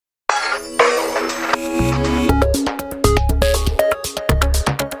My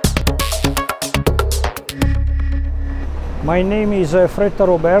name is Fretta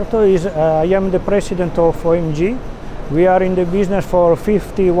Roberto. I am the president of OMG. We are in the business for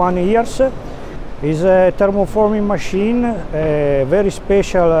 51 years. It's a thermoforming machine, very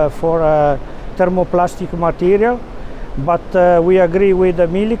special for thermoplastic material. But we agree with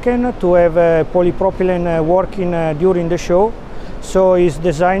Milliken to have polypropylene working during the show. So it's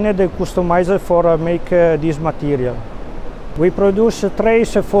designed and customized for make this material. We produce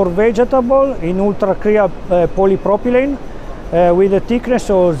trays for vegetable in ultra clear polypropylene with a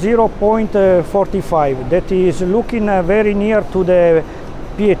thickness of 0.45. That is looking very near to the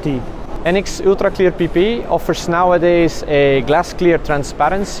PET. NX Ultra Clear PP offers nowadays a glass clear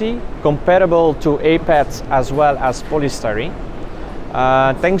transparency comparable to APET as well as polystyrene.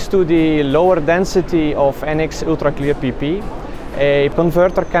 Thanks to the lower density of NX Ultra Clear PP, a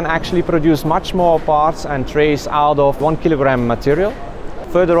converter can actually produce much more parts and trays out of 1 kilogram material.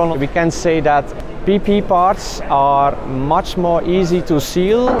 Further on, we can say that PP parts are much more easy to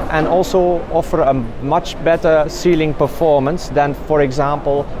seal and also offer a much better sealing performance than, for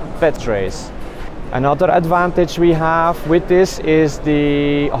example, PET trays. Another advantage we have with this is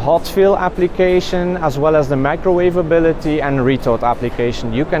the hot fill application as well as the microwavability and retort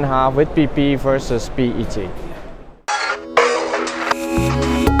application you can have with PP versus PET.